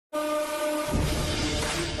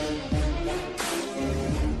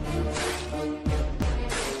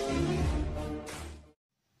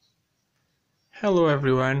Hello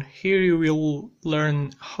everyone, here you will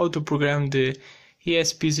learn how to program the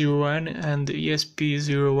ESP-01 and the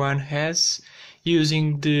ESP-01S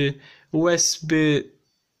using the USB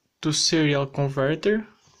to serial converter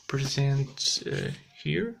present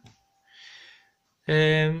here.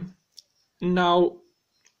 Now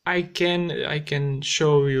I can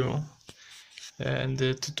show you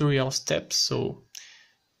the tutorial steps, so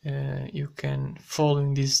you can follow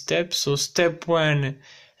in these steps. So step 1,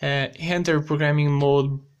 enter programming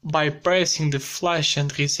mode by pressing the flash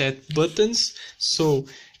and reset buttons. So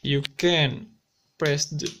you can press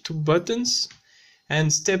the two buttons,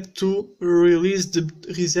 and step 2, release the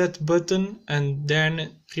reset button and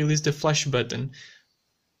then release the flash button.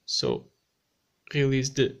 So release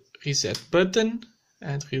the reset button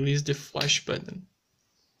and release the flash button.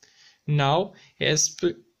 Now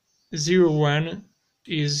ESP-01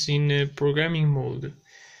 is in programming mode.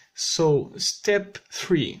 So step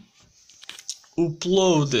 3,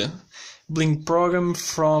 upload Blink program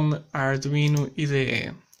from Arduino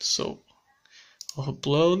IDE. So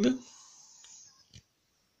upload.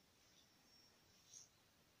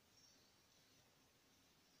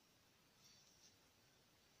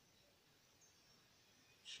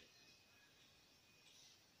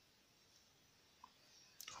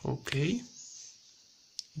 Okay,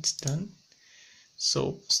 it's done.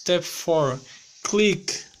 So step 4,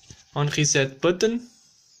 click on reset button.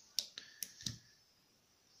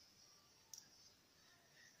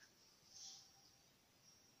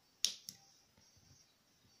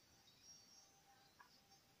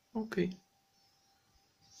 Okay,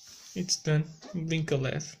 it's done. Blink a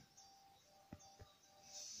LED.